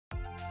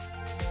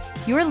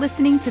You're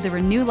listening to the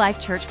Renew Life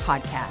Church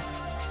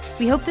podcast.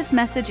 We hope this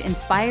message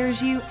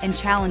inspires you and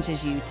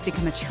challenges you to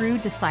become a true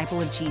disciple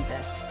of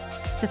Jesus.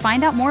 To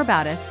find out more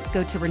about us,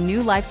 go to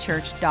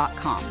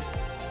renewlifechurch.com.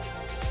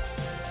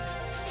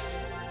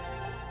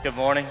 Good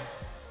morning.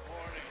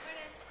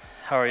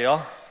 How are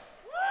y'all?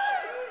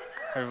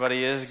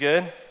 Everybody is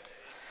good?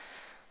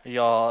 Are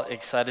y'all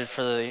excited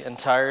for the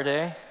entire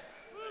day?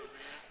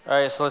 All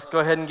right, so let's go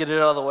ahead and get it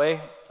out of the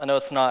way. I know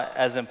it's not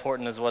as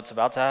important as what's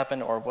about to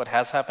happen or what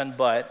has happened,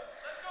 but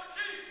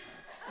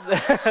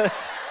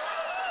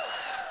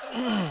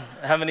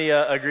how many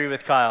agree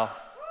with Kyle?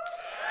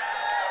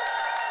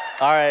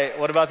 All right,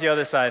 what about the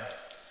other side?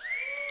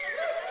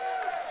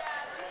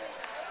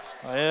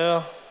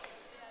 Well,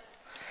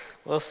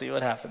 we'll see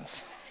what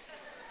happens.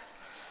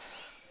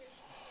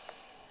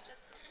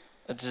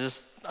 I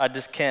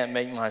just can't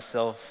make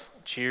myself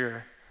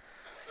cheer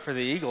for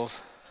the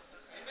Eagles.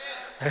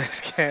 I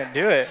just can't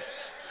do it.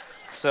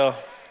 So,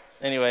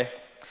 anyway,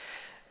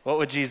 what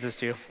would Jesus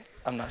do?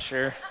 I'm not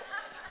sure.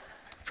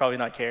 Probably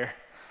not care.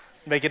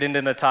 Make it into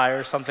a tie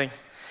or something.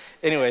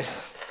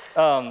 Anyways,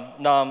 no,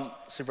 I'm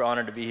super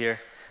honored to be here.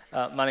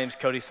 My name's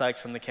Cody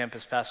Sykes. I'm the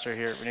campus pastor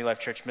here at Renew Life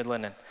Church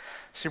Midland, and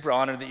super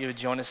honored that you would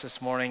join us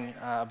this morning.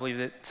 I believe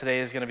that today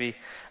is going to be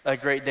a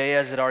great day,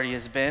 as it already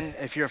has been.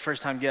 If you're a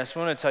first-time guest,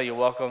 we want to tell you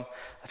welcome.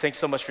 Thanks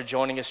so much for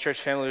joining us.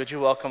 Church family, would you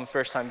welcome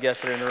first-time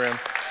guests that are in the room?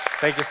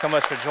 Thank you so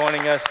much for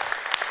joining us.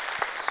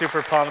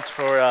 Super pumped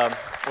for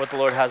what the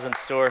Lord has in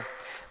store.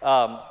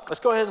 Let's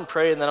go ahead and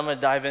pray, and then I'm going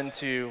to dive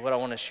into what I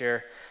want to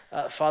share.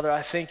 Father,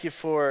 I thank you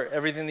for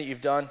everything that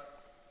you've done.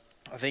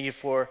 I thank you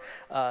for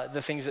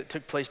the things that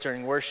took place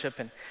during worship,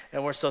 and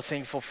we're so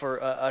thankful for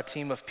a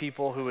team of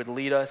people who would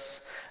lead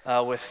us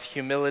with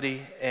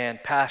humility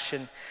and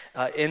passion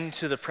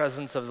into the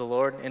presence of the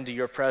Lord, into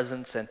your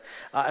presence. And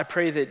I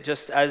pray that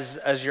just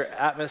as your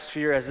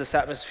atmosphere, as this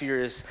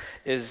atmosphere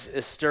is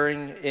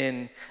stirring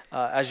in,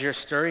 as you're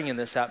stirring in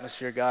this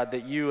atmosphere, God,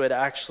 that you would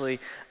actually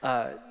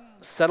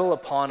settle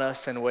upon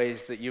us in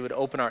ways that you would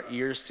open our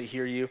ears to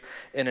hear you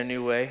in a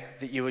new way,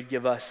 that you would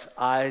give us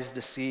eyes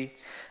to see,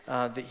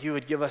 that you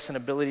would give us an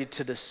ability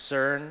to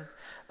discern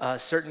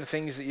certain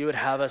things that you would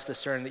have us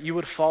discern, that you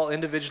would fall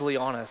individually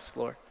on us,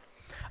 Lord.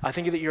 I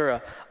think that you're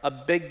a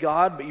big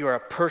God, but you are a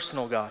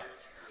personal God.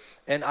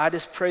 And I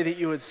just pray that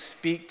you would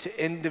speak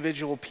to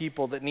individual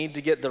people that need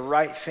to get the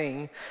right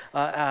thing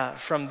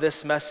from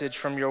this message,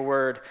 from your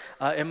word.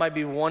 It might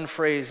be one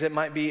phrase, it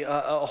might be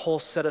a whole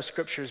set of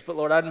scriptures, but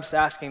Lord, I'm just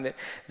asking that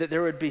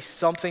there would be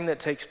something that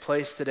takes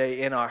place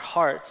today in our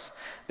hearts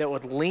that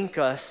would link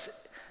us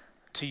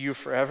to you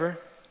forever.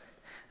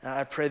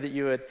 I pray that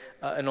you would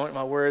anoint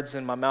my words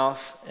and my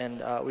mouth,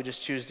 and we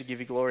just choose to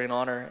give you glory and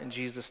honor in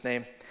Jesus'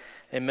 name.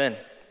 Amen.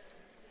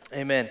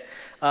 Amen.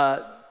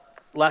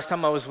 Last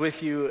time I was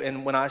with you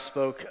and when I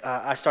spoke,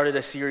 I started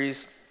a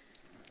series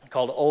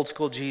called Old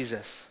School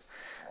Jesus.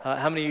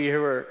 How many of you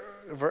here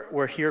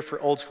were here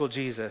for Old School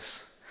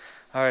Jesus?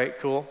 All right,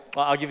 cool.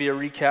 Well, I'll give you a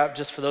recap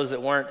just for those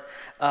that weren't.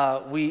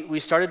 We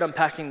started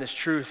unpacking this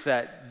truth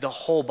that the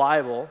whole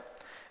Bible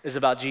is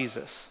about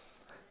Jesus.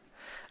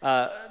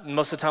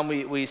 Most of the time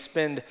we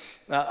spend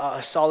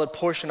a solid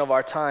portion of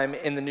our time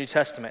in the New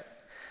Testament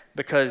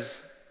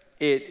because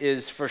it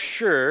is for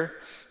sure,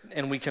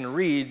 and we can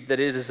read that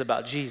it is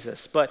about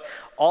Jesus. But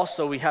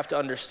also we have to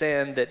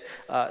understand that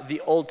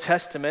the Old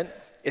Testament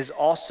is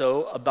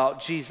also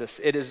about Jesus.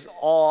 It is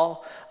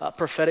all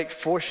prophetic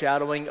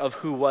foreshadowing of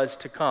who was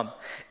to come.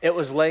 It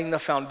was laying the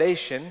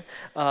foundation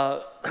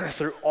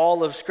through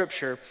all of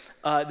Scripture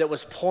that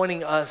was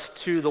pointing us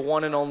to the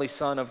one and only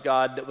Son of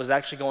God that was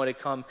actually going to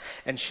come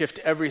and shift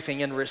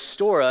everything and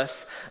restore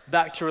us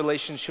back to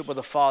relationship with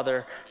the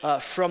Father.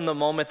 From the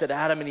moment that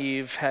Adam and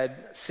Eve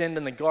had sinned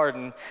in the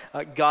garden,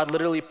 God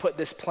literally put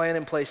this plan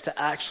in place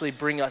to actually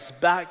bring us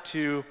back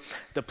to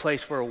the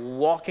place where we're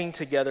walking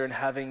together and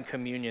having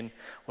communion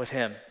with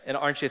him. And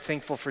aren't you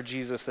thankful for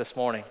Jesus this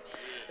morning?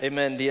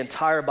 Amen. The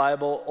entire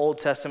Bible, Old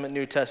Testament,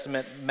 New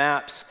Testament,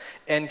 maps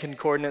and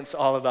concordance,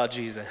 all about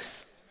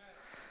Jesus.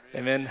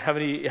 Amen. How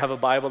many have a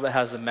Bible that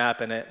has a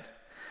map in it?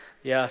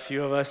 Yeah, a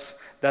few of us.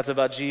 That's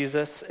about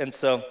Jesus. And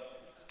so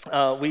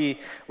we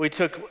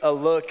took a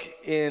look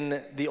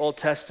in the Old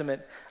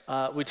Testament.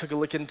 We took a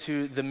look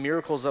into the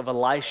miracles of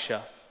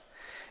Elisha.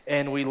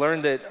 And we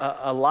learned that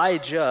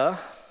Elijah,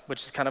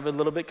 which is kind of a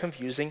little bit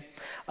confusing,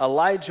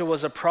 Elijah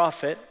was a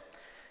prophet.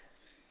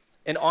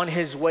 And on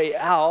his way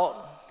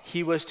out,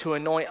 he was to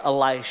anoint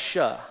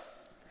Elisha.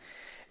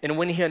 And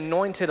when he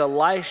anointed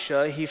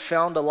Elisha, he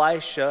found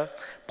Elisha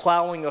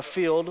plowing a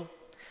field,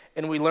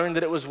 and we learned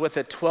that it was with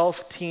a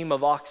 12th team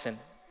of oxen.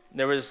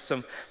 There was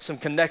some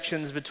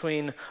connections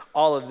between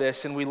all of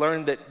this, and we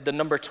learned that the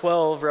number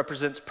 12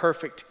 represents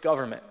perfect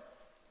government.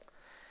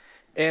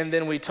 And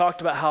then we talked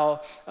about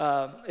how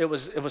it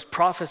was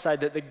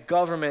prophesied that the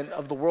government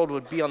of the world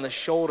would be on the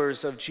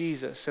shoulders of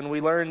Jesus. And we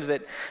learned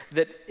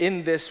that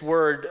in this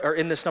word, or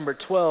in this number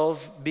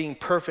 12, being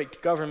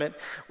perfect government,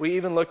 we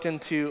even looked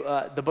into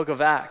the book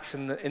of Acts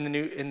in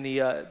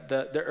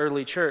the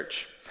early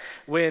church,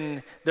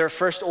 when their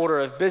first order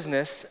of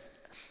business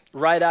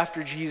right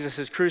after Jesus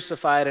is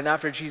crucified and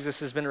after Jesus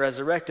has been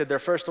resurrected, their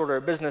first order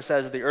of business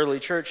as the early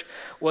church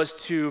was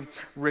to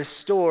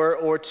restore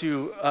or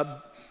to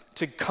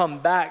come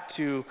back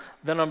to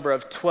the number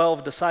of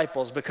 12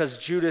 disciples, because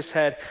Judas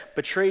had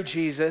betrayed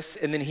Jesus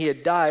and then he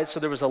had died, so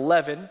there was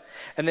 11.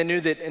 And they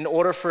knew that in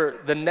order for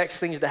the next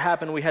things to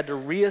happen, we had to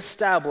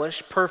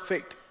reestablish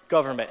perfect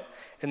government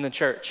in the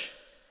church.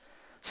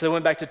 So they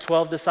went back to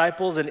 12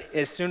 disciples, and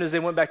as soon as they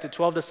went back to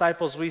 12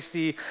 disciples, we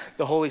see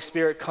the Holy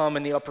Spirit come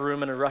in the upper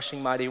room in a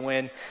rushing mighty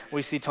wind.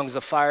 We see tongues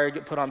of fire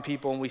get put on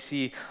people, and we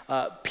see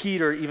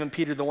Peter,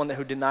 the one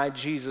who denied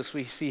Jesus,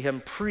 we see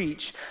him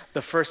preach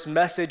the first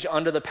message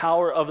under the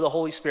power of the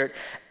Holy Spirit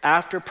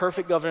after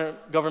perfect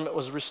government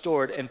was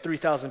restored, and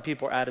 3,000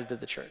 people were added to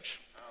the church.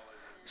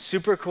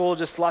 Super cool,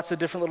 just lots of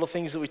different little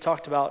things that we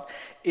talked about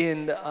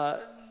in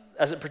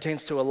as it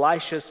pertains to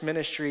Elisha's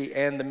ministry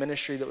and the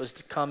ministry that was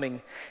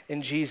coming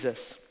in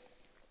Jesus.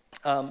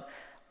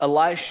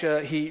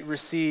 Elisha, he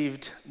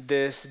received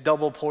this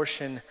double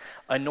portion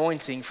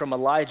anointing from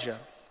Elijah.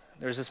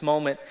 There's this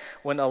moment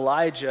when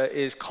Elijah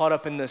is caught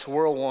up in this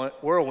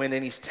whirlwind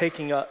and he's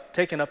taken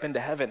up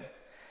into heaven.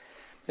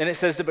 And it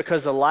says that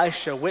because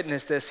Elisha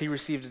witnessed this, he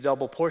received a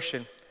double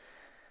portion.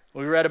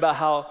 We read about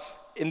how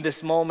in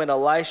this moment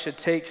Elisha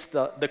takes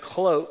the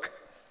cloak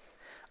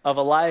of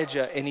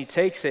Elijah, and he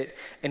takes it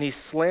and he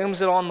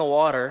slams it on the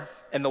water,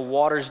 and the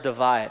waters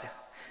divide,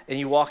 and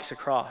he walks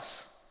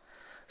across.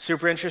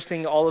 Super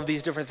interesting, all of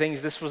these different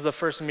things. This was the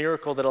first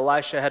miracle that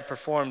Elisha had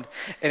performed,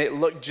 and it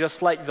looked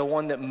just like the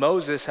one that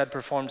Moses had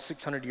performed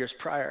 600 years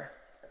prior.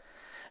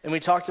 And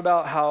we talked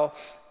about how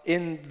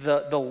in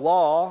the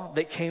law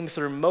that came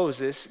through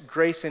Moses,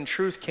 grace and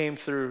truth came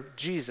through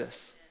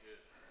Jesus.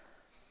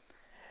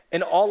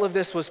 And all of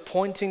this was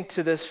pointing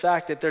to this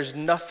fact that there's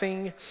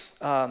nothing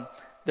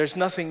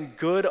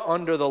good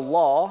under the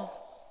law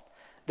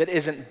that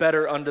isn't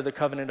better under the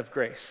covenant of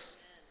grace.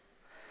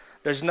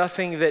 There's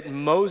nothing that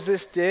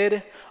Moses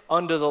did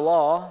under the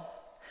law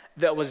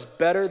that was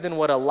better than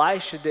what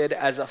Elisha did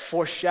as a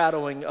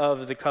foreshadowing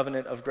of the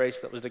covenant of grace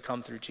that was to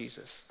come through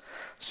Jesus.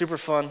 Super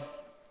fun,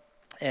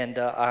 and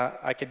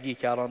I could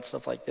geek out on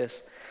stuff like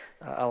this.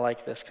 I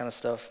like this kind of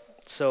stuff.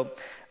 So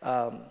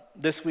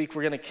this week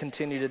we're going to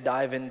continue to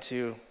dive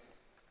into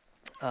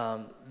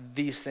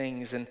these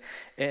things.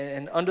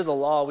 And under the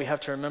law, we have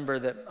to remember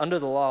that under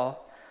the law,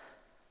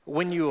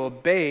 when you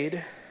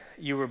obeyed,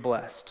 you were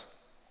blessed.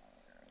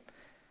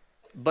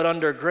 But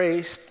under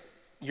grace,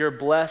 you're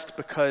blessed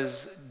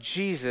because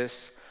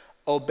Jesus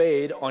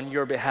obeyed on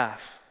your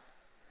behalf.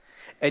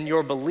 And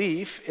your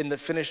belief in the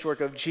finished work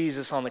of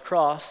Jesus on the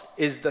cross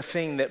is the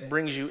thing that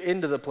brings you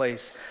into the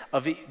place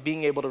of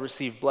being able to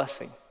receive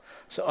blessing.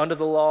 So under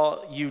the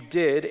law, you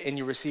did and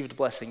you received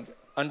blessing.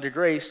 Under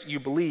grace, you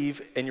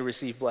believe and you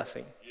receive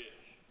blessing.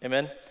 Yeah.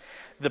 Amen?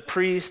 The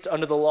priest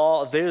under the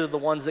law, they were the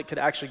ones that could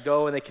actually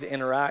go and they could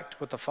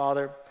interact with the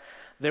Father.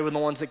 They were the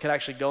ones that could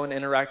actually go and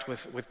interact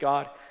with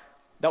God.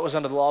 That was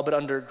under the law, but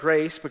under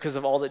grace, because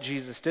of all that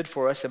Jesus did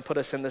for us and put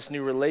us in this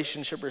new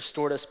relationship,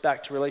 restored us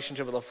back to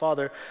relationship with the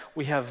Father,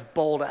 we have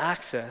bold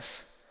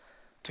access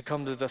to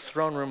come to the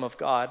throne room of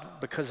God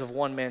because of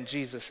one man,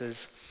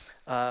 Jesus'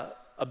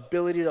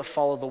 ability to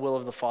follow the will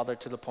of the Father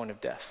to the point of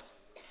death.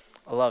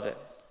 I love it.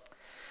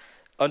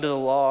 Under the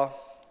law,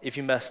 if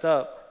you messed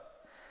up,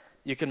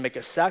 you can make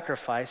a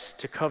sacrifice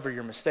to cover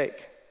your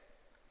mistake.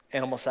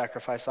 Animal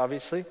sacrifice,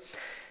 obviously.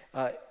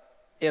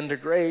 Under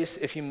grace,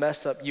 if you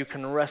mess up, you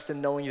can rest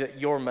in knowing that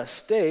your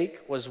mistake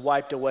was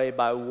wiped away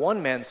by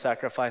one man's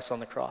sacrifice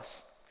on the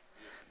cross.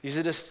 These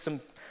are just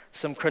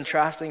some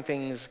contrasting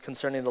things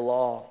concerning the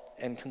law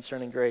and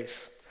concerning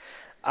grace.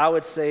 I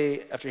would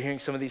say, after hearing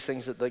some of these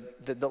things, that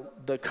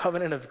the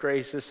covenant of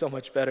grace is so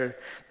much better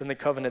than the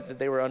covenant that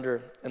they were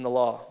under in the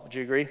law. Would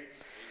you agree?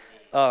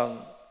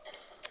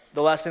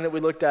 The last thing that we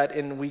looked at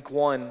in week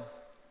 1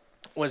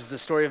 was the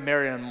story of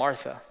Mary and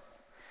Martha.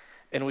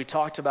 And we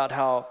talked about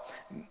how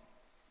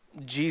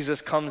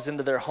Jesus comes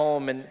into their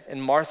home,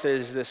 and Martha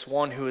is this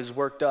one who is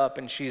worked up,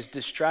 and she's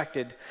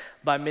distracted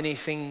by many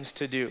things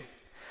to do.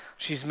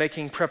 She's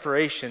making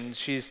preparations,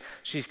 she's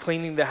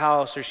cleaning the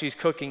house, or she's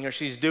cooking, or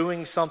she's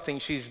doing something.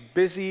 She's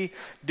busy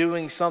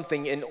doing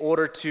something in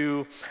order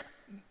to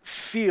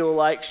feel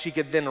like she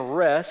could then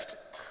rest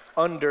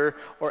under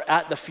or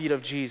at the feet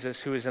of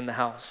Jesus who is in the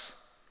house.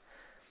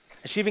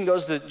 And she even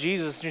goes to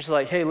Jesus and she's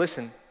like, hey,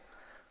 listen,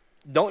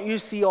 don't you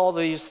see all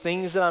these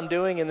things that I'm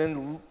doing? And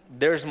then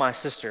there's my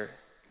sister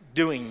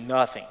doing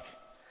nothing.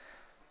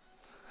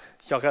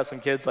 Y'all got some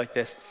kids like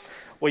this.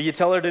 Well, you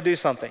tell her to do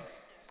something.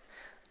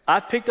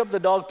 I've picked up the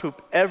dog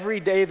poop every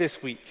day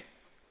this week.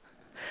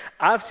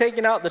 I've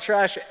taken out the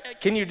trash.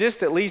 Can you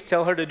just at least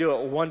tell her to do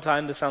it one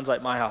time? This sounds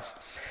like my house.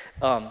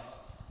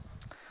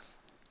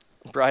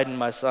 Bryden,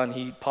 my son,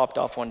 he popped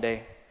off one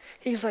day.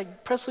 He's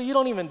like, Presley, you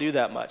don't even do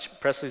that much.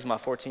 Presley's my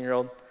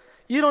 14-year-old.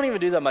 You don't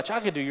even do that much. I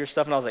could do your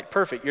stuff. And I was like,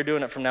 perfect, you're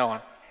doing it from now on.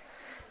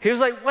 He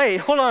was like, wait,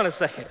 hold on a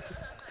second.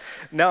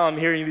 Now I'm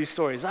hearing these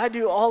stories. I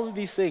do all of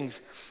these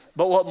things.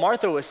 But what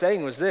Martha was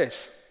saying was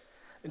this: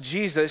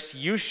 Jesus,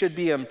 you should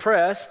be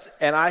impressed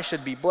and I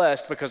should be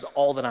blessed because of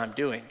all that I'm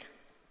doing.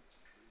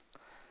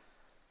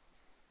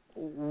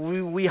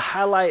 We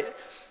highlight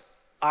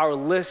our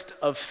list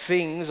of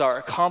things, our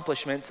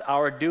accomplishments,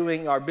 our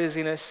doing, our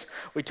busyness.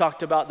 We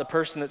talked about the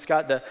person that's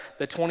got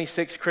the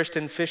 26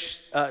 Christian fish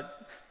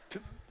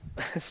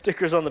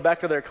stickers on the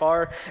back of their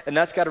car, and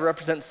that's got to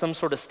represent some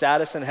sort of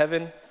status in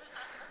heaven.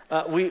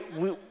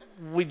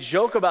 We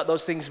joke about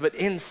those things, but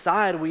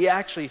inside we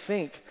actually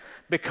think,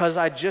 because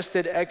I just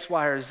did X,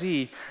 Y, or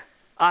Z,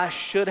 I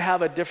should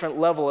have a different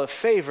level of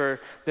favor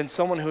than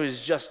someone who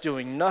is just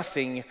doing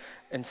nothing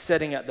and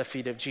sitting at the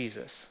feet of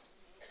Jesus.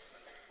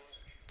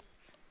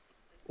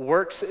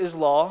 Works is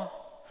law,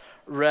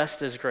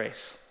 rest is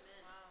grace.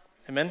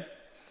 Amen?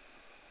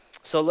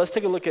 So let's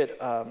take a look at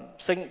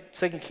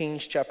 2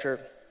 Kings chapter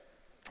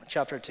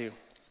 2.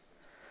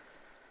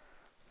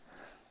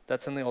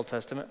 That's in the Old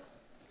Testament.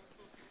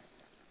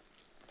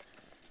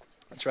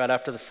 It's right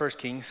after the 1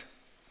 Kings,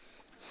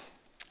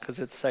 because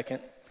it's second.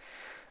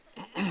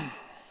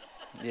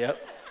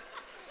 Yep.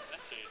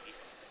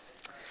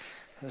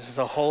 There's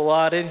a whole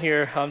lot in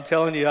here. I'm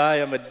telling you, I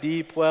am a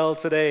deep well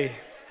today.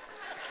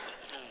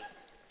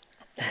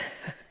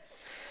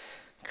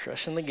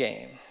 Crushing the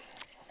game.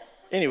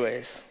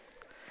 Anyways,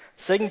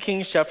 2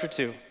 Kings chapter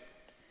 2. I'm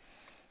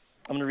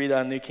going to read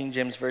out a New King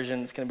James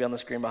Version. It's going to be on the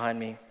screen behind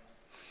me.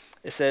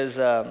 It says,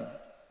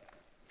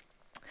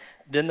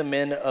 Then the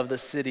men of the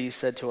city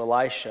said to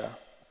Elisha,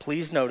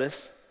 "Please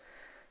notice,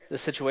 the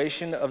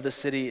situation of the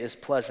city is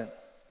pleasant,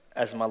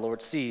 as my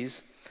Lord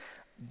sees,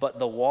 but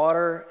the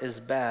water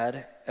is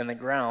bad and the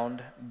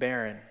ground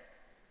barren."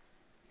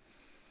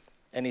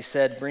 And he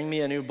said, "Bring me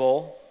a new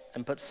bowl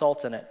and put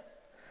salt in it."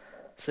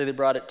 So they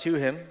brought it to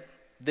him.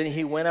 Then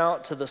he went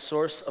out to the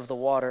source of the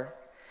water,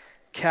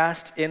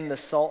 cast in the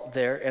salt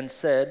there, and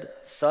said,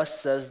 "Thus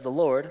says the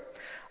Lord,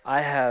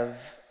 I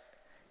have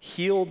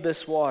healed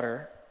this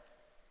water.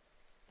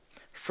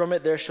 From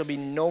it there shall be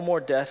no more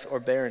death or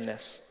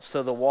barrenness."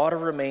 So the water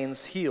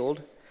remains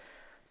healed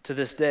to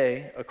this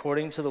day,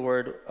 according to the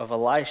word of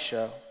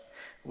Elisha,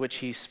 which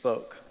he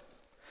spoke.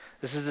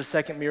 This is the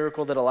second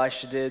miracle that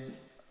Elisha did.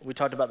 We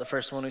talked about the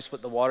first one, who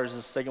split the waters.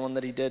 The second one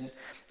that he did.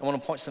 I want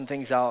to point some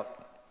things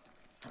out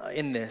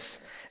in this.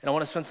 And I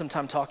want to spend some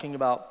time talking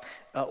about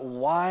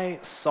why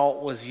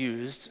salt was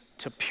used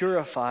to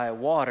purify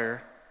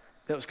water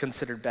that was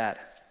considered bad.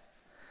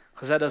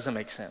 Because that doesn't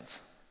make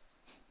sense.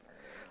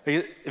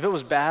 If it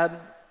was bad,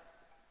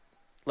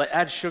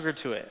 add sugar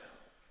to it.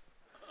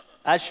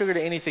 Add sugar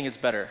to anything, it's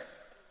better.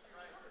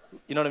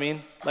 You know what I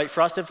mean? Like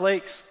Frosted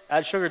Flakes,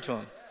 add sugar to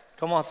them.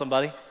 Come on,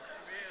 somebody.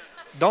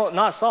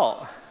 Not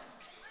salt.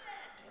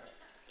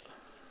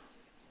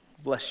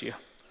 Bless you.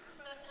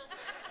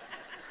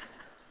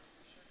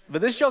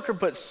 But this joker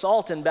put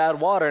salt in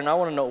bad water, and I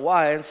want to know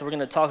why, and so we're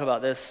going to talk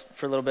about this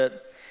for a little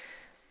bit.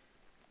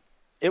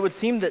 It would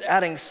seem that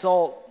adding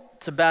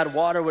salt to bad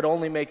water would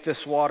only make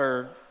this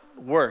water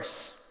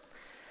worse.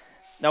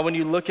 Now, when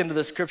you look into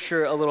the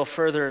scripture a little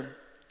further,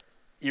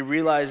 you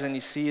realize and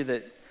you see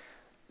that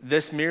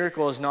this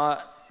miracle is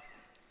not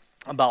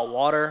about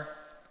water.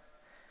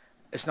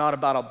 It's not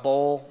about a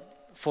bowl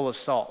full of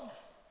salt.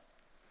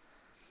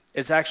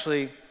 It's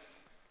actually,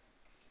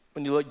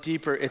 when you look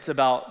deeper, it's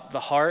about the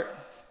heart,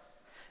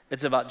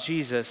 it's about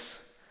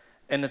Jesus,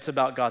 and it's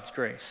about God's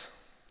grace.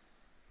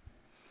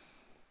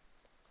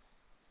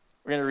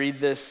 We're going to read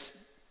this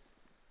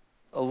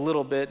a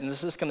little bit, and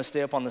this is going to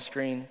stay up on the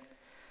screen.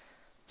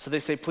 So they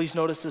say, "Please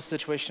notice the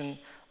situation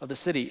of the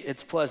city.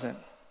 It's pleasant,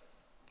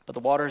 but the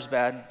water is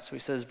bad." So he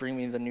says, "Bring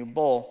me the new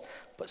bowl,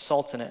 put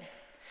salt in it."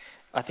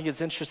 I think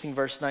it's interesting,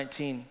 verse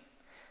 19.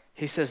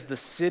 He says, "The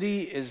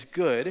city is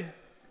good,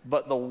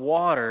 but the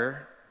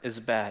water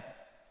is bad."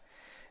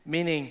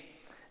 Meaning,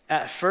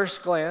 at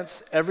first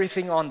glance,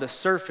 everything on the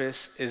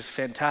surface is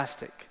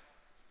fantastic.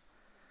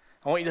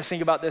 I want you to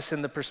think about this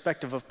in the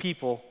perspective of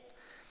people.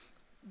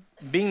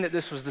 Being that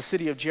this was the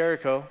city of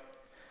Jericho,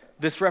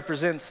 this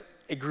represents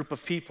a group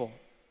of people.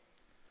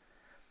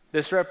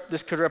 This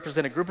could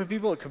represent a group of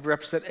people, it could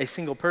represent a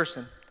single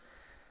person.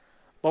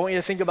 But I want you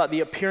to think about the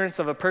appearance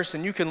of a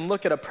person. You can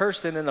look at a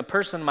person, and a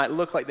person might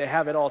look like they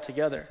have it all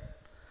together.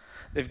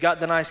 They've got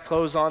the nice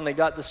clothes on, they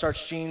got the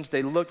starched jeans,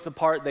 they look the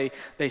part,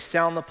 they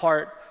sound the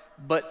part,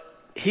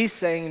 but he's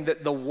saying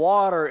that the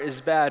water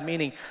is bad,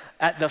 meaning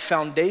at the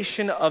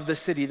foundation of the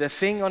city, the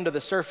thing under the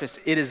surface,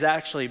 it is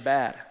actually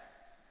bad.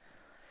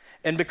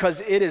 And because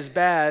it is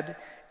bad,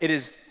 it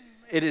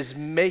is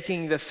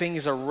making the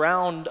things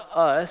around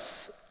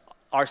us,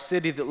 our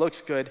city that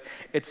looks good,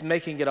 it's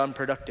making it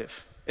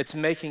unproductive. It's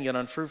making it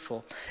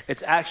unfruitful.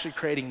 It's actually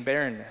creating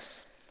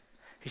barrenness.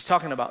 He's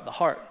talking about the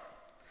heart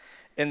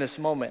in this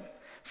moment.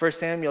 1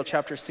 Samuel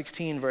chapter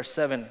 16, verse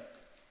 7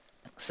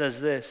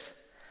 says this,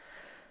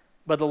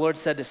 "But the Lord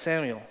said to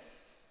Samuel,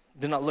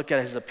 do not look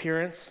at his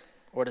appearance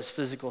or at his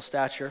physical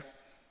stature,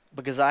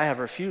 because I have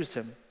refused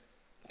him.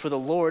 For the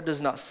Lord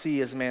does not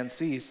see as man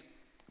sees.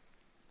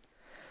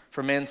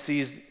 For man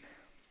sees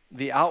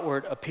the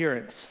outward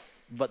appearance,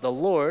 but the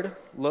Lord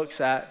looks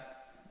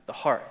at the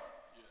heart."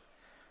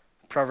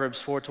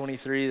 Proverbs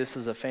 4:23, this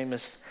is a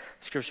famous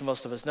scripture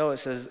most of us know.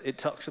 It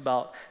talks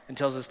about and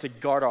tells us to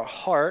guard our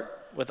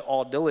heart with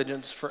all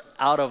diligence, for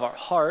out of our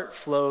heart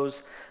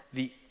flows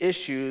the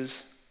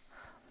issues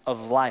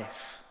of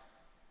life.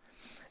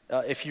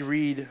 If you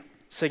read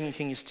 2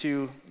 Kings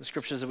 2, the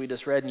scriptures that we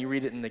just read, and you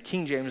read it in the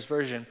King James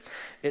Version,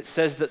 it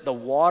says that the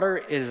water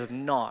is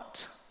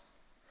not,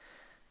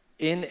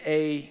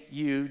 N-A-U-G-H-T.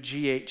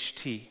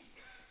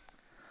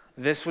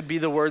 This would be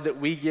the word that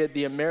we get,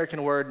 the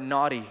American word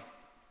naughty.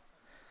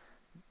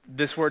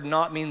 This word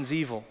not means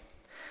evil.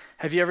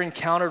 Have you ever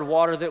encountered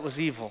water that was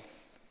evil?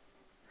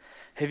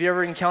 Have you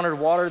ever encountered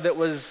water that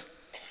was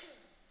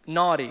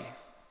naughty?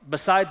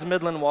 Besides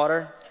Midland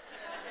water,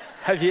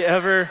 have you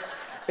ever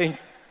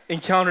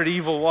encountered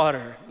evil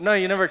water? No,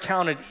 you never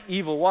encountered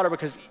evil water,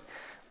 because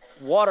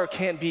water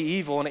can't be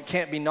evil and it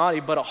can't be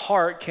naughty, but a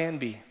heart can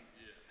be.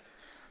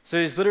 So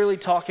he's literally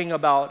talking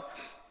about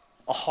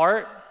a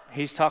heart,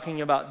 he's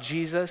talking about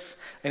Jesus,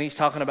 and he's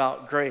talking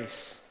about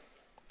grace.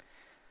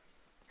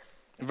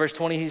 In verse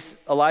 20,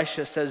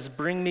 Elisha says,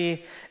 bring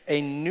me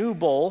a new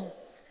bowl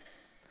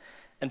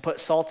and put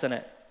salt in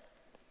it.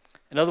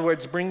 In other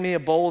words, bring me a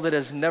bowl that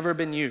has never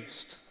been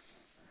used.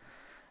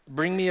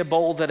 Bring me a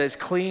bowl that is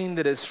clean,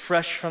 that is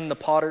fresh from the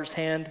potter's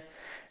hand.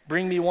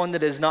 Bring me one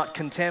that is not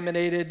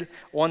contaminated,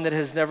 one that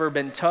has never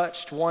been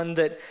touched, one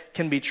that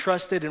can be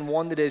trusted, and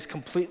one that is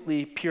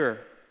completely pure.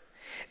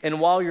 And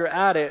while you're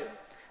at it,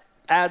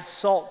 add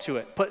salt to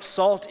it. Put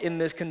salt in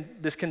this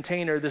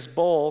container, this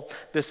bowl,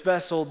 this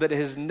vessel that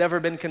has never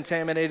been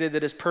contaminated,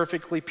 that is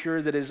perfectly pure,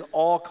 that is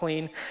all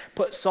clean.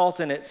 Put salt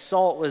in it.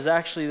 Salt was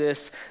actually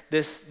this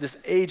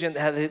agent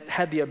that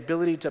had the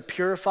ability to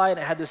purify, and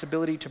it had this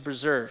ability to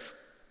preserve.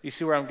 You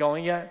see where I'm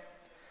going yet?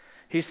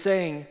 He's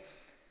saying,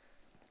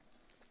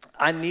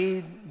 I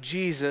need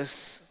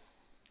Jesus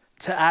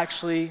to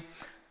actually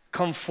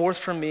come forth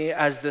from me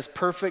as this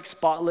perfect,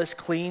 spotless,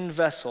 clean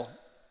vessel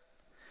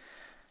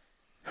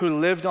who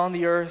lived on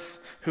the earth,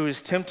 who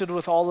was tempted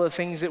with all the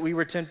things that we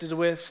were tempted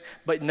with,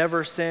 but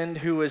never sinned,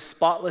 who was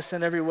spotless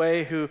in every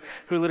way, who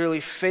literally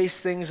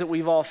faced things that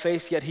we've all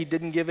faced, yet he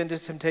didn't give into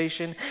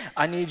temptation.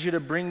 I need you to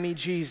bring me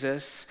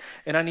Jesus,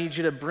 and I need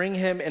you to bring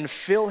him and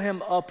fill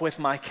him up with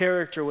my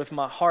character, with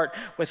my heart,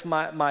 with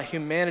my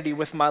humanity,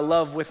 with my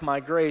love, with my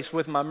grace,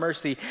 with my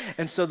mercy,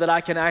 and so that I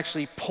can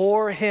actually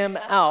pour him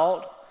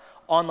out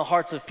on the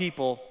hearts of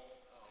people.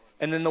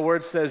 And then the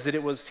word says that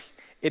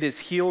it is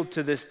healed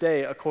to this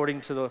day,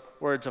 according to the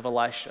words of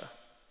Elisha.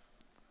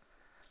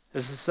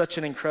 This is such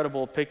an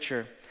incredible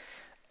picture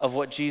of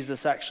what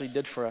Jesus actually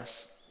did for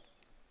us.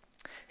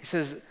 He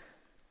says,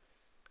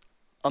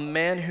 a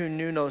man who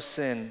knew no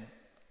sin,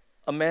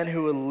 a man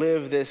who would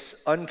live this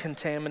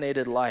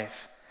uncontaminated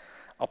life.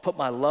 I'll put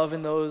my love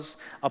in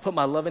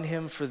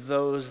him for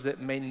those that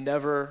may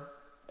never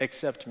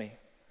accept me.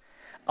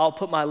 I'll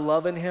put my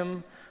love in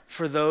him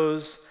for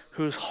those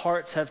whose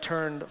hearts have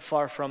turned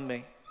far from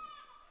me.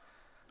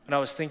 When I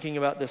was thinking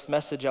about this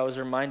message, I was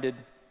reminded,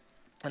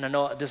 and I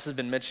know this has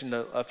been mentioned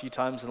a few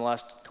times in the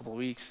last couple of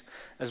weeks,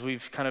 as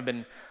we've kind of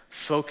been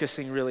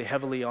focusing really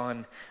heavily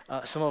on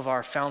some of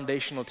our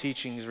foundational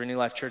teachings Renew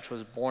Life Church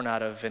was born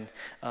out of. And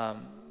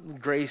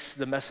grace,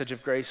 the message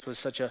of grace, was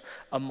such a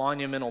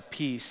monumental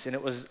piece, and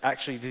it was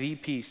actually the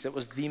piece, it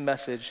was the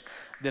message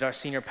that our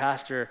senior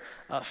pastor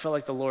felt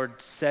like the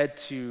Lord said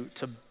to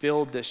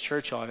build this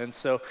church on. And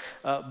so,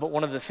 but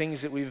one of the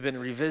things that we've been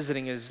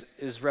revisiting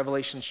is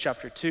Revelation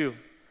chapter 2.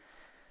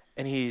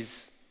 And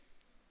he's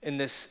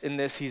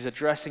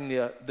addressing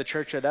the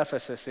church at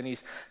Ephesus, and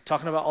he's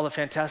talking about all the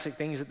fantastic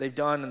things that they've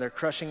done, and they're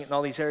crushing it in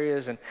all these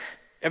areas, and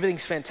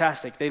everything's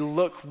fantastic. They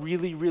look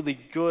really, really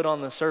good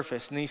on the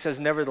surface. And he says,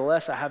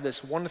 nevertheless, I have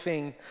this one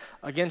thing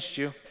against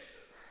you.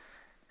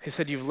 He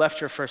said, you've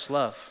left your first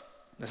love.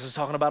 This is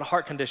talking about a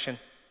heart condition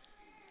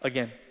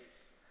again.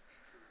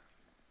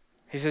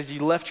 He says,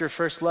 you left your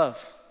first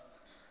love.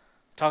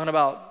 Talking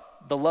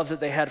about the love that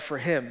they had for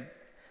him,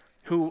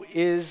 who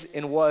is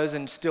and was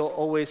and still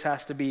always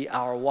has to be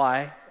our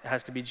why. It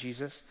has to be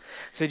Jesus.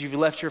 He said, you've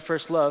left your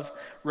first love.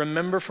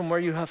 Remember from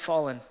where you have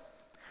fallen.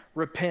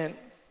 Repent,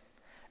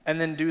 and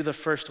then do the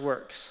first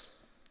works,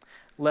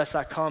 lest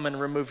I come and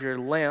remove your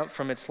lamp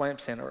from its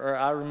lampstand, or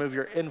I remove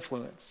your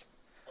influence,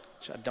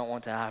 which I don't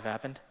want to have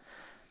happened.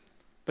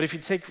 But if you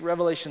take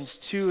Revelations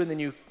 2 and then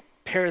you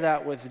pair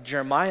that with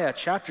Jeremiah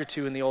chapter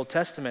 2 in the Old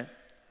Testament,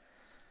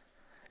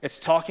 it's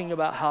talking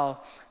about how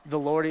the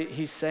Lord,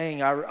 he's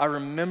saying, I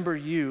remember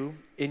you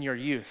in your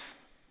youth.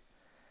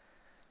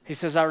 He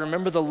says, I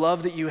remember the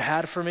love that you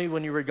had for me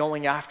when you were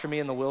going after me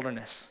in the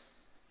wilderness.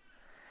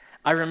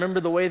 I remember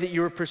the way that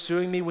you were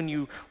pursuing me when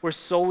you were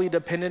solely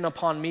dependent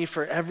upon me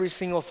for every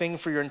single thing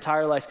for your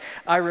entire life.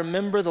 I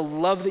remember the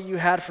love that you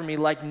had for me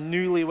like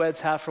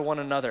newlyweds have for one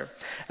another.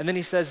 And then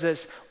he says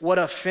this, what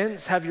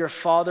offense have your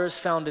fathers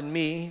found in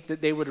me that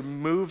they would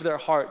remove their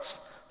hearts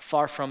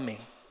far from me?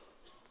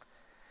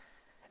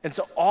 And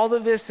so all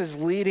of this is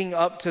leading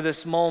up to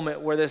this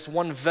moment where this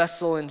one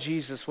vessel in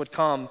Jesus would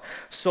come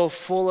so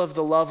full of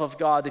the love of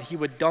God that he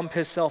would dump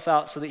himself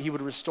out so that he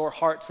would restore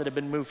hearts that had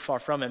been moved far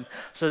from him,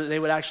 so that they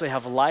would actually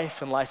have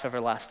life and life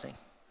everlasting.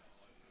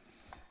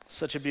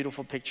 Such a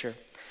beautiful picture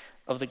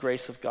of the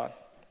grace of God.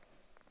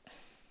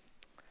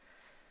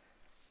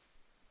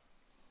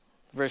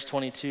 Verse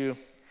 22,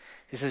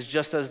 he says,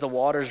 just as the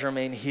waters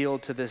remain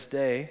healed to this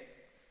day,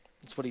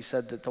 that's what he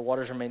said, that the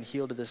waters remain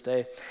healed to this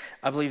day.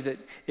 I believe that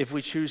if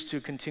we choose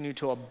to continue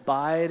to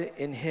abide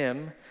in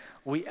him,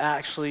 we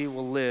actually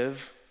will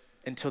live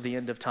until the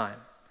end of time.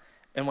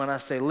 And when I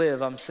say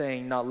live, I'm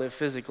saying not live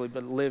physically,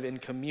 but live in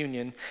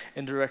communion,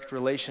 in direct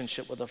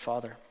relationship with the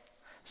Father.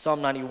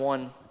 Psalm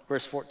 91,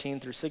 verse 14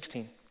 through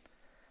 16.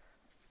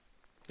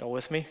 Y'all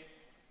with me?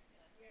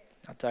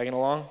 Not tagging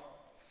along?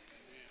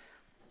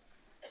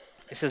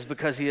 It says,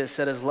 because he has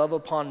set his love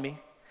upon me,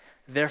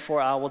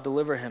 therefore I will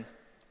deliver him.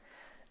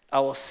 I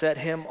will set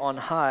him on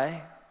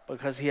high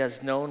because he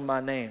has known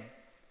my name.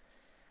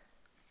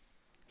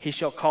 He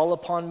shall call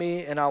upon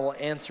me and I will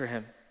answer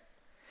him.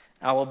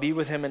 I will be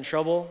with him in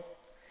trouble.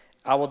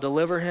 I will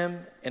deliver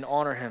him and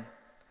honor him.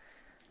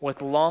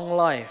 With long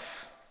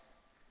life,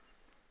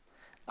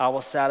 I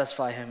will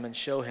satisfy him and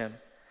show him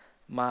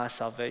my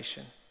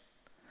salvation.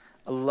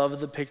 I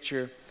love the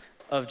picture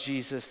of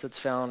Jesus that's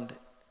found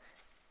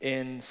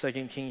in 2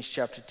 Kings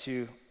chapter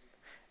 2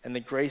 and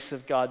the grace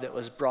of God that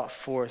was brought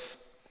forth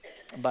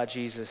by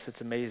Jesus.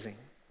 It's amazing.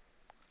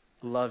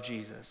 Love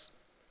Jesus.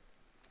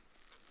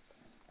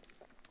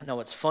 Now,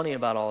 what's funny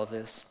about all of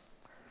this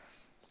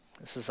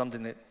is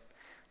something that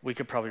we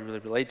could probably really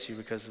relate to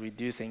because we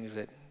do things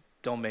that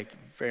don't make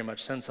very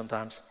much sense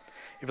sometimes.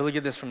 If you look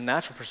at this from a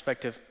natural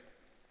perspective,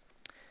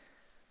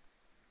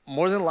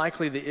 more than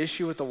likely the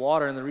issue with the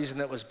water and the reason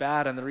that was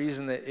bad and the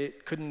reason that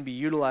it couldn't be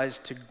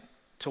utilized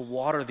to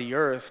water the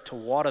earth, to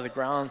water the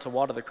ground, to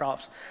water the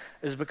crops,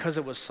 is because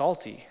it was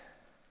salty.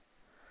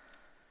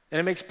 And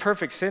it makes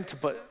perfect sense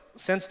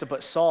to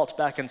put salt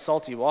back in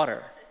salty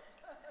water.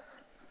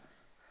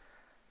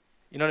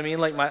 You know what I mean?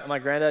 Like my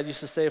granddad used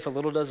to say, if a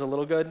little does a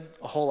little good,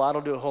 a whole lot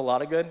will do a whole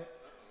lot of good.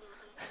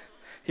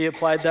 He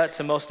applied that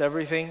to most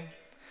everything.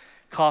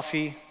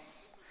 Coffee,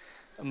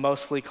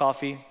 mostly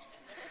coffee.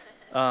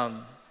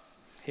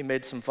 He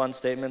made some fun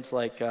statements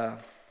like,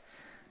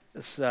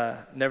 it's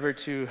never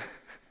too,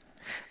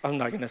 I'm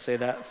not going to say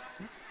that.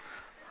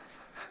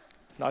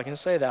 Not going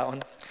to say that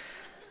one.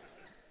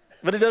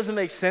 But it doesn't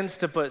make sense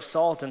to put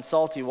salt in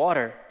salty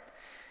water.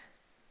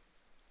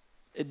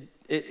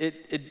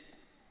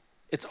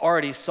 It's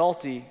already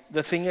salty.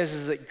 The thing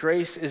is that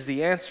grace is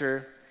the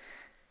answer,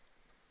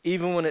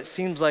 even when it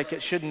seems like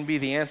it shouldn't be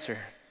the answer.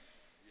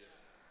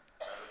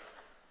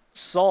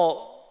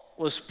 Salt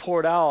was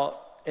poured out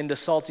into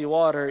salty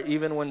water,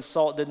 even when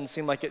salt didn't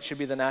seem like it should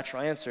be the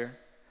natural answer.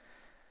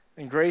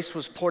 And grace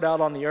was poured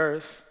out on the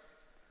earth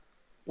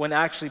when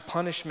actually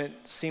punishment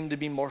seemed to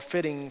be more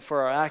fitting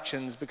for our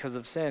actions because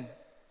of sin.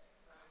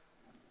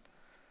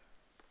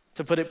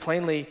 To put it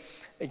plainly,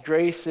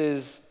 grace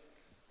is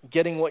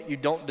getting what you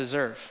don't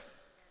deserve.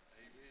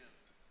 Amen.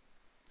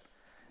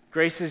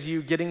 Grace is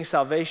you getting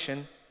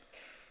salvation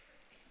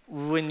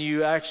when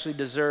you actually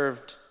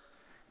deserved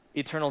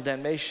eternal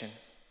damnation.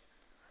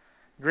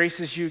 Grace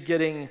is you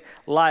getting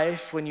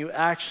life when you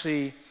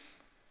actually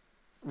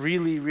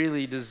really,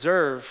 really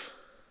deserve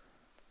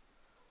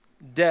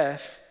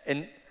death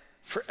and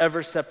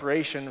forever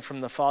separation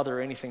from the Father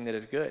or anything that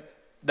is good.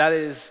 That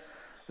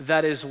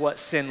is what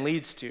sin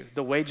leads to.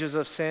 The wages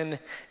of sin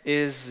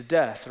is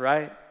death,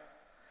 right?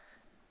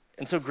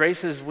 And so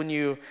grace is when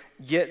you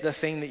get the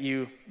thing that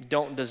you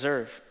don't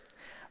deserve.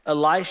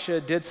 Elisha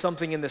did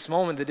something in this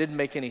moment that didn't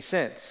make any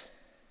sense.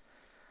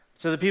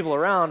 So the people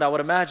around, I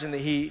would imagine that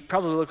he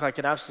probably looked like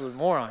an absolute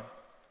moron.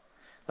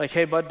 Like,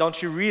 hey, bud, don't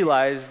you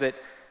realize that?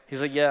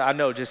 He's like, yeah, I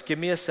know, just give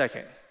me a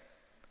second.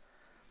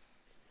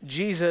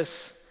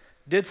 Jesus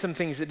did some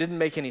things that didn't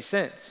make any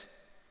sense.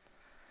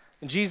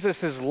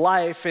 Jesus'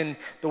 life and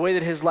the way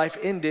that his life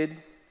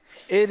ended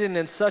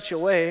in such a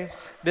way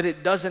that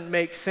it doesn't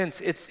make sense.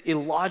 It's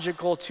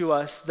illogical to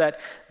us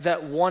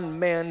that one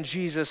man,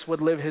 Jesus,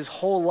 would live his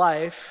whole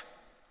life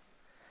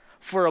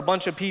for a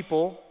bunch of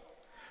people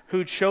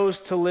who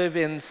chose to live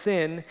in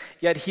sin,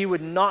 yet he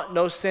would not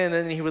know sin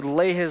and he would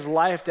lay his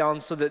life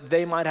down so that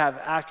they might have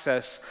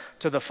access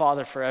to the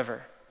Father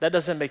forever. That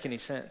doesn't make any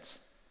sense.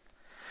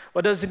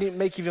 What doesn't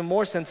make even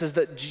more sense is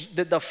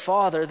that the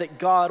Father, that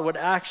God would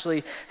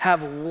actually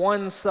have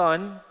one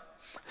son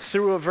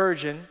through a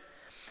virgin,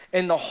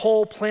 and the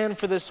whole plan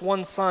for this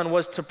one son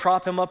was to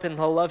prop him up and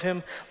to love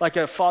him like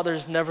a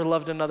father's never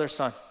loved another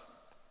son.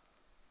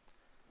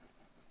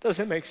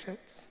 Doesn't make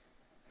sense.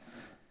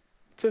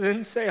 To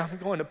then say, I'm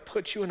going to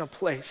put you in a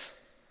place,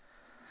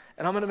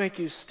 and I'm going to make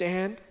you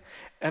stand,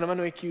 and I'm going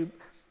to make you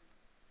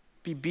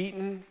be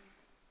beaten.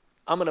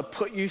 I'm going to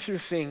put you through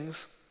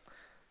things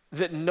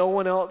that no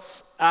one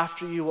else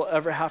after you will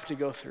ever have to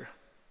go through,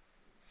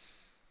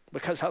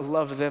 because I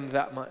love them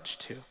that much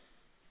too.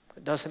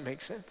 It doesn't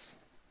make sense.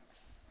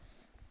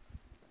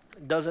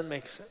 It doesn't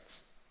make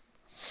sense.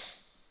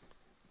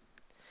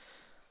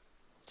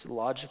 It's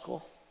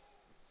illogical.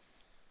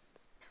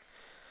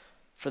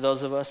 For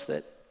those of us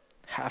that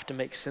have to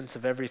make sense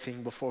of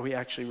everything before we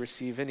actually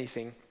receive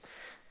anything,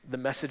 the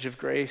message of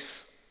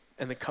grace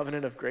and the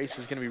covenant of grace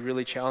is going to be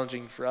really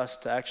challenging for us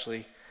to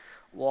actually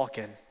walk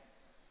in.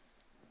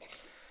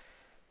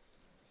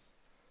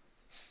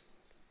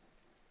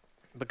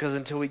 Because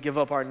until we give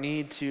up our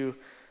need to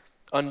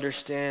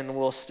understand,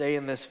 we'll stay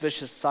in this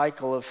vicious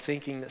cycle of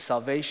thinking that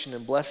salvation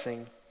and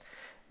blessing,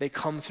 they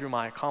come through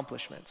my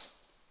accomplishments.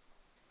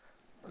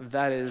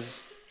 That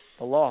is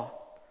the law.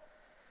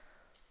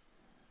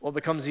 What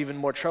becomes even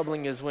more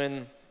troubling is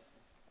when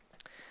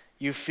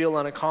you feel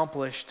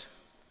unaccomplished,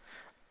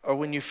 or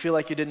when you feel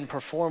like you didn't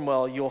perform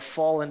well, you'll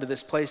fall into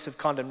this place of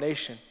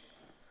condemnation,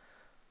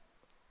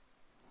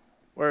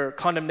 where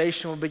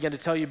condemnation will begin to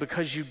tell you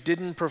because you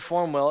didn't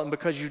perform well and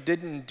because you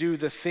didn't do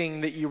the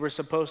thing that you were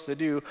supposed to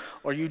do,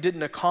 or you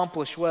didn't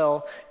accomplish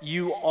well,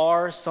 you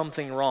are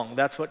something wrong.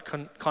 That's what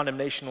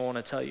condemnation will want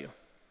to tell you.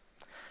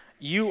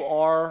 You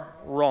are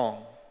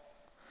wrong.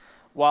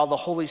 While the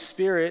Holy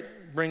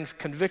Spirit brings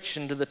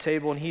conviction to the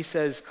table and he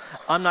says,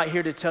 I'm not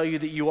here to tell you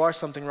that you are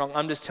something wrong.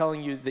 I'm just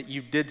telling you that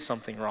you did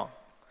something wrong.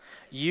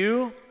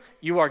 You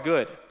are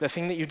good. The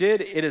thing that you did,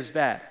 it is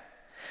bad.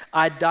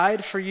 I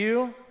died for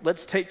you.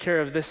 Let's take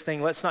care of this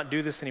thing. Let's not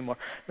do this anymore.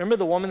 Remember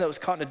the woman that was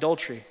caught in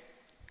adultery?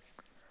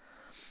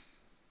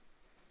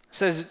 It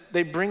says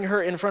they bring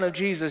her in front of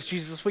Jesus.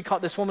 Jesus, we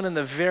caught this woman in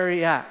the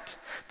very act.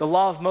 The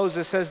law of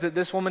Moses says that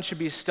this woman should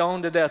be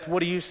stoned to death.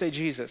 What do you say,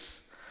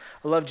 Jesus?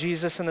 I love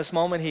Jesus in this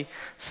moment. He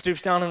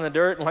stoops down in the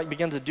dirt and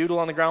begins to doodle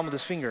on the ground with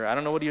his finger. I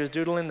don't know what he was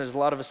doodling. There's a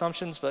lot of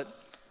assumptions, but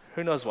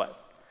who knows what.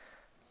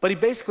 But he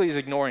basically is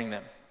ignoring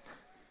them.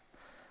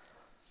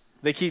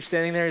 They keep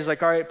standing there. He's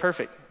like, all right,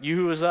 perfect. You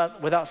who is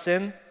without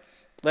sin,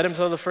 let him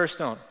throw the first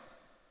stone.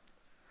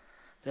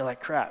 They're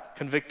like, crap,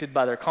 convicted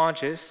by their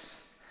conscience.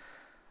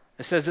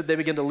 It says that they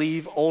begin to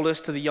leave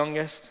oldest to the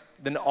youngest.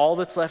 Then all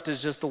that's left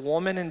is just the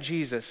woman and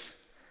Jesus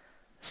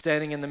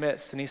standing in the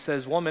midst. And he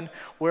says, woman,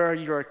 where are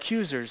your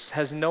accusers?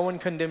 Has no one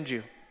condemned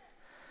you?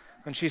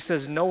 And she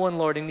says, no one,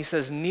 Lord. And he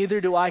says, neither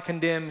do I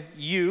condemn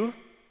you.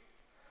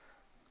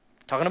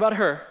 Talking about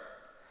her.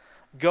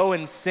 Go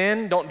and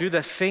sin. Don't do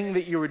the thing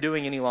that you were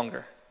doing any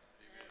longer.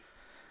 Amen.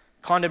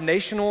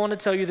 Condemnation will want to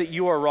tell you that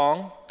you are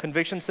wrong.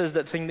 Conviction says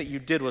that thing that you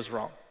did was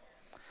wrong.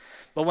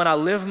 But when I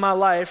live my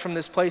life from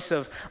this place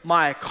of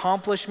my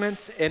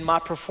accomplishments and my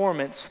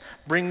performance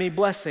bring me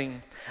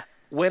blessing,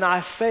 when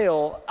I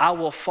fail, I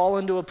will fall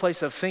into a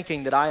place of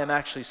thinking that I am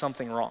actually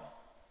something wrong.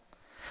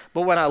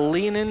 But when I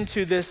lean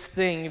into this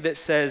thing that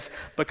says,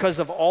 because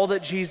of all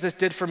that Jesus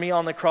did for me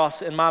on the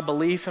cross and my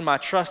belief and my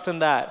trust in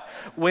that,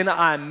 when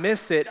I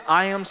miss it,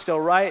 I am still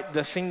right.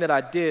 The thing that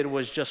I did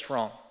was just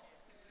wrong.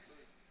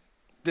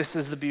 This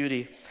is the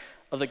beauty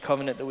of the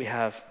covenant that we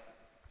have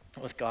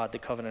with God, the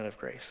covenant of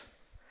grace.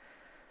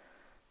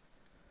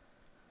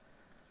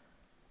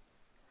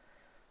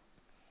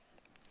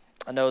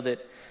 I know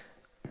that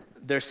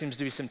there seems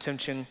to be some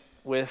tension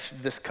with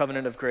this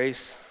covenant of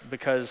grace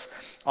because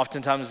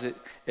oftentimes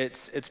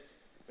it's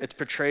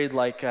portrayed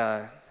like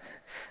a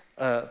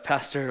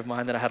pastor of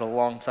mine that I had a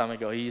long time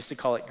ago. He used to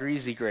call it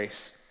greasy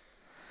grace.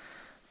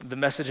 The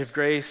message of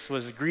grace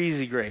was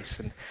greasy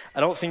grace. And I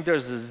don't think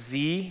there's a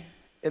Z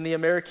in the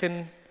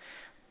American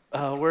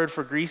word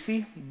for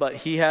greasy, but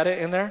he had it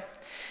in there.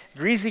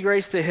 Greasy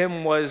grace to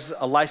him was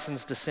a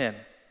license to sin.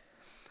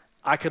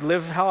 I could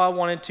live how I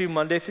wanted to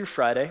Monday through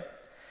Friday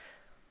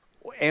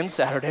and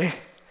Saturday.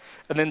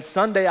 And then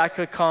Sunday, I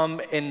could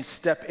come and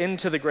step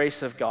into the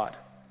grace of God.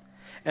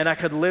 And I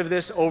could live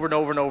this over and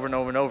over and over and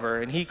over and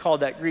over. And he called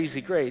that greasy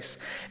grace.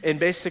 And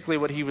basically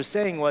what he was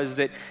saying was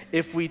that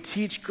if we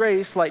teach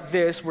grace like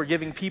this, we're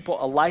giving people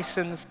a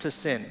license to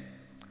sin.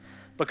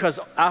 Because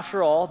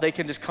after all, they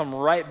can just come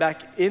right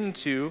back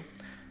into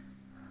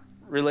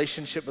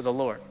relationship with the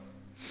Lord.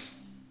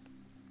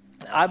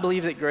 I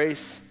believe that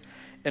grace,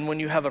 and when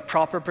you have a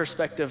proper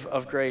perspective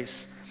of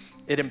grace,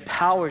 it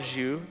empowers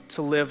you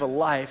to live a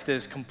life that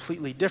is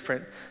completely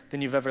different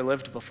than you've ever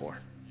lived before.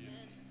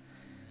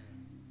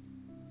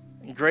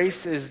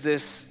 Grace is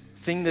this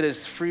thing that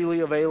is freely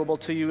available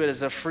to you. It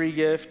is a free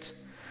gift.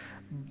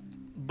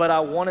 But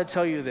I want to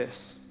tell you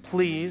this.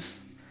 Please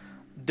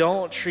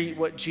don't treat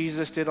what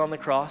Jesus did on the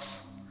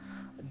cross.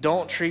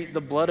 Don't treat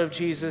the blood of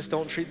Jesus.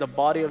 Don't treat the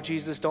body of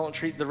Jesus. Don't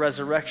treat the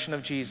resurrection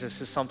of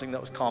Jesus as something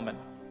that was common.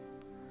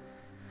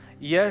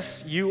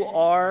 Yes, you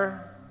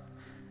are.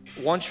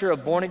 Once you're a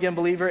born-again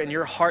believer and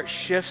your heart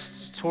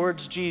shifts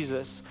towards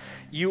Jesus,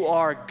 you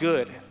are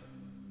good.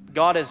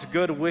 God is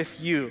good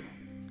with you.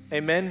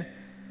 Amen?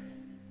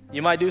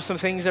 You might do some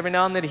things every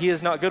now and then he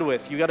is not good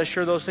with. You got to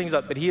shore those things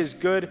up, but he is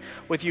good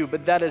with you.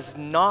 But that is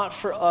not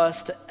for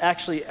us to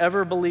actually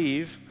ever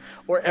believe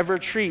or ever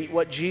treat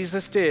what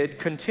Jesus did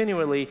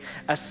continually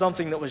as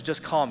something that was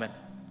just common.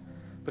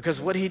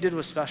 Because what he did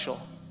was special.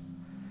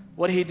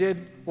 What he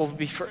did will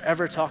be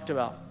forever talked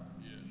about.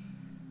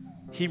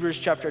 Hebrews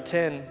chapter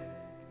 10,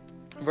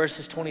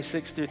 verses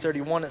 26 through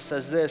 31, it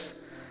says this.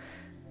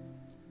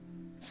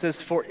 It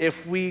says, for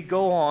if we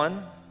go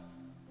on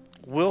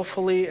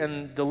willfully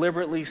and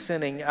deliberately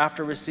sinning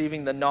after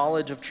receiving the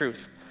knowledge of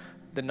truth,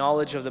 the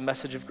knowledge of the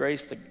message of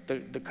grace,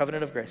 the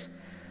covenant of grace,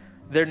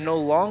 there no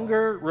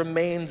longer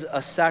remains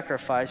a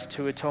sacrifice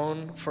to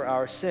atone for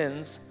our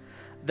sins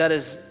that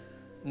is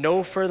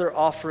no further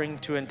offering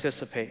to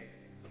anticipate,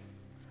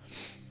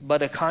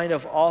 but a kind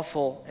of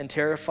awful and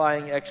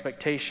terrifying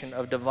expectation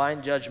of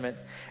divine judgment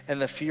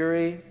and the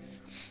fury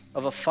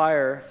of a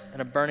fire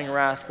and a burning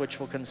wrath which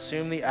will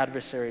consume the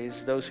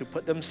adversaries, those who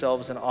put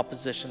themselves in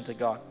opposition to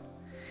God.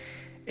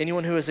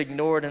 Anyone who has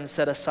ignored and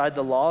set aside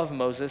the law of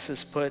Moses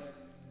is put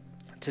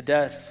to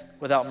death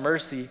without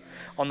mercy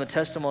on the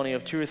testimony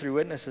of 2 or 3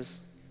 witnesses.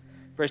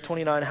 Verse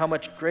 29, how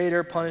much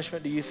greater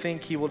punishment do you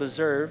think he will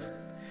deserve,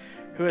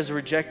 who has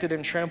rejected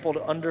and trampled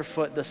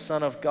underfoot the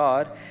Son of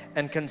God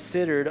and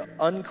considered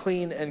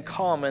unclean and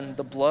common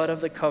the blood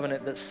of the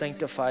covenant that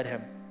sanctified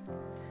him,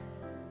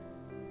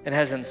 and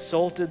has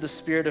insulted the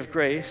Spirit of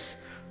grace,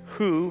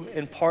 who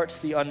imparts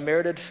the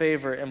unmerited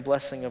favor and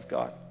blessing of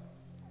God?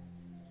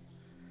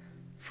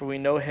 For we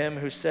know him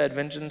who said,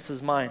 vengeance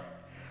is mine,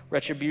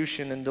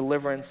 retribution and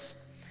deliverance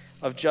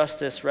of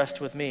justice rest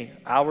with me.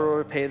 I will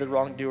repay the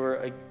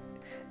wrongdoer.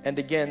 And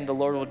again, the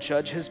Lord will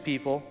judge his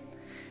people.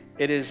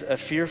 It is a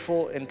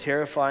fearful and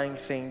terrifying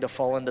thing to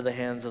fall into the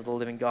hands of the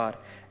living God,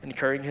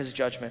 incurring his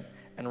judgment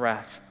and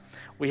wrath.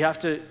 We have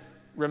to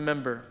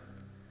remember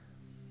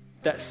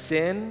that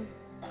sin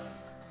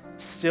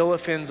still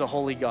offends a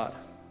holy God.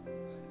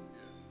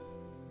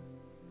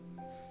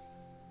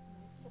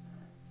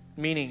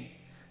 Meaning,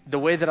 the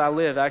way that I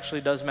live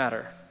actually does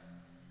matter.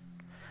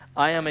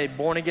 I am a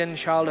born-again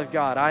child of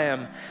God. I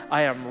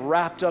am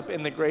wrapped up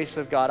in the grace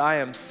of God. I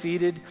am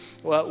seated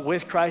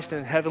with Christ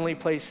in heavenly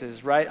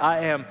places, right?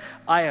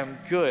 I am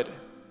good.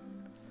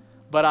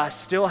 But I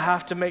still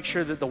have to make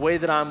sure that the way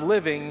that I'm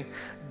living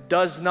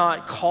does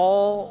not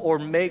call or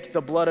make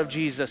the blood of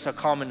Jesus a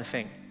common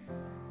thing.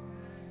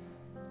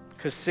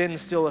 Because sin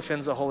still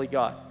offends a holy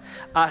God.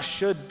 I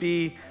should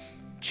be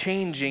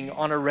changing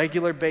on a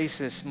regular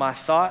basis my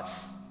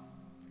thoughts.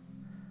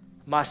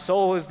 My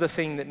soul is the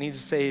thing that needs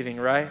saving,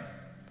 right?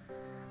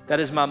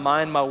 That is my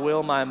mind, my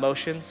will, my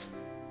emotions.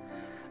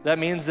 That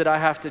means that I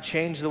have to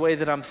change the way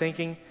that I'm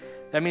thinking.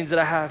 That means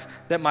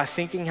that my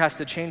thinking has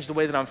to change the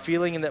way that I'm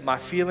feeling, and that my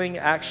feeling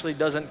actually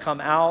doesn't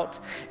come out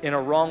in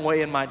a wrong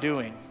way in my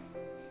doing.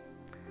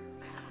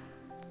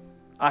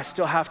 I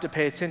still have to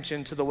pay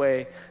attention to the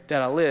way that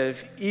I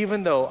live,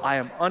 even though I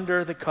am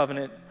under the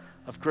covenant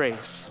of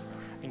grace,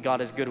 and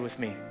God is good with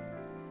me.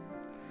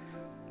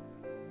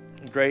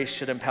 Grace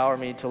should empower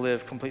me to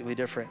live completely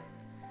different.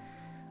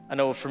 I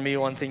know for me,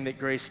 one thing that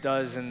grace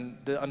does, and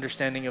the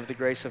understanding of the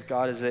grace of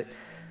God, is that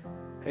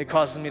it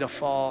causes me to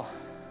fall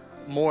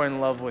more in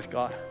love with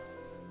God.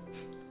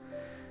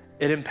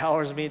 It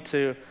empowers me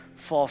to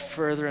fall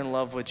further in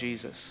love with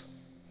Jesus.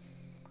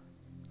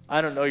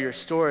 I don't know your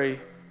story,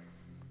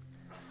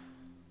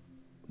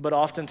 but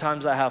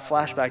oftentimes I have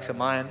flashbacks of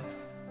mine.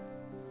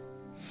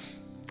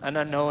 And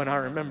I know and I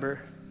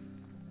remember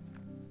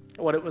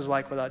what it was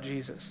like without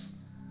Jesus.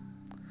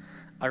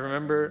 I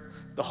remember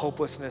the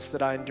hopelessness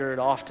that I endured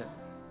often.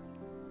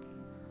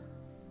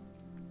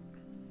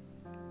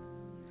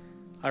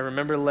 I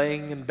remember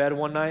laying in bed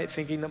one night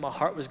thinking that my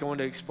heart was going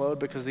to explode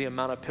because of the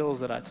amount of pills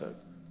that I took.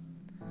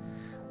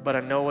 But I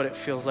know what it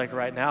feels like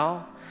right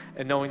now,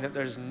 and knowing that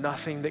there's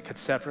nothing that could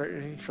separate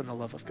me from the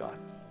love of God.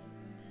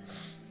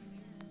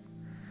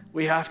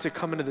 We have to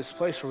come into this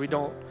place where we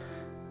don't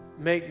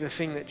make the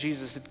thing that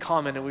Jesus did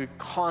common, and we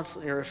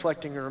constantly are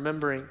reflecting and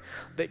remembering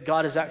that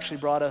God has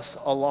actually brought us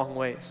a long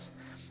ways.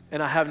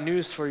 And I have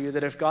news for you,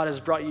 that if God has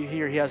brought you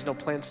here, he has no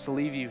plans to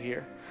leave you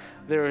here.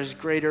 There is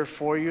greater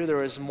for you.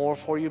 There is more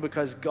for you,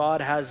 because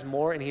God has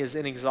more and he is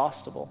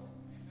inexhaustible.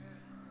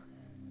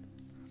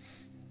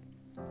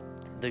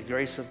 The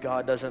grace of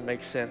God doesn't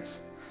make sense,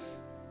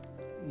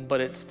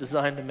 but it's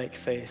designed to make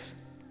faith.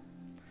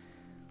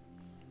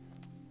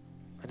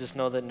 I just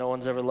know that no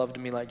one's ever loved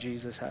me like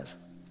Jesus has.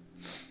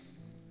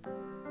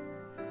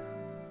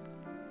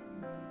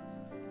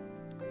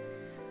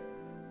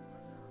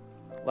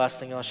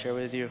 Last thing I'll share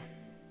with you,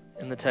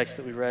 in the text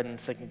that we read in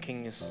 2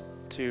 Kings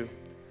 2,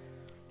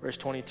 verse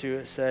 22,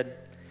 it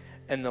said,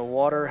 and the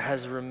water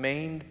has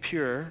remained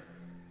pure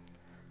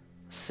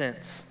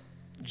since,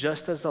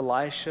 just as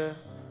Elisha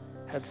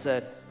had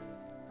said.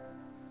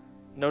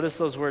 Notice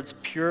those words,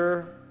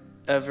 pure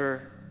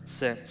ever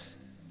since.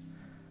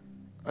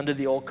 Under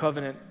the old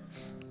covenant,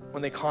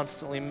 when they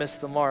constantly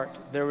missed the mark,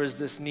 there was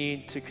this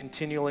need to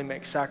continually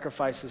make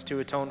sacrifices to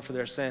atone for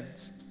their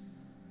sins.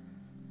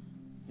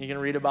 You can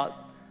read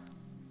about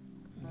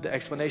the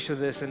explanation of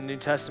this in the New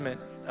Testament.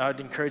 I would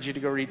encourage you to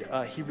go read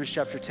Hebrews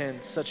chapter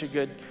 10. Such a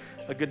good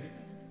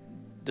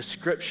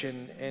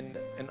description and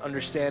an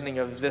understanding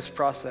of this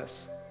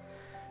process.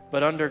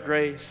 But under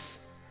grace,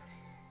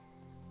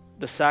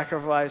 the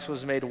sacrifice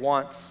was made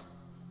once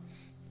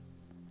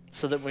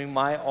so that we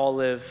might all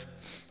live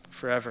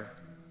forever.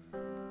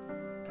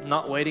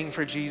 Not waiting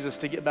for Jesus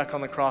to get back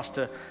on the cross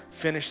to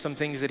finish some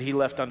things that he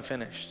left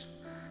unfinished.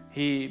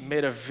 He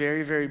made a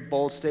very, very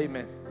bold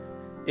statement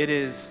It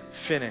is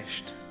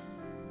finished.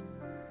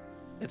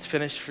 It's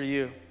finished for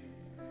you.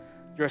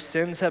 Your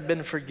sins have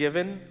been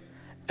forgiven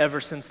ever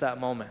since that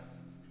moment.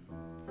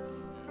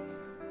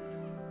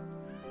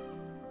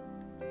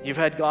 You've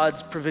had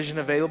God's provision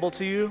available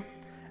to you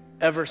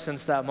ever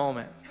since that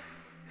moment.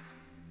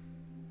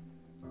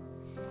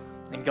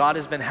 And God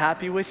has been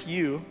happy with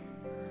you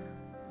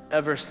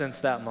ever since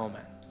that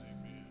moment.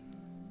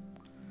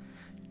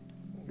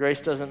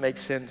 Grace doesn't make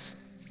sense,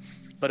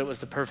 but it was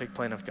the perfect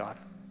plan of God.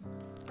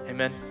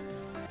 Amen.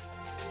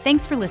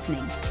 Thanks for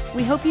listening.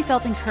 We hope you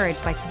felt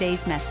encouraged by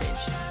today's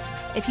message.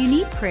 If you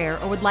need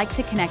prayer or would like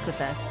to connect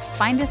with us,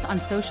 find us on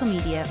social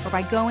media or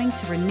by going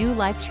to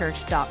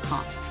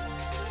renewlifechurch.com.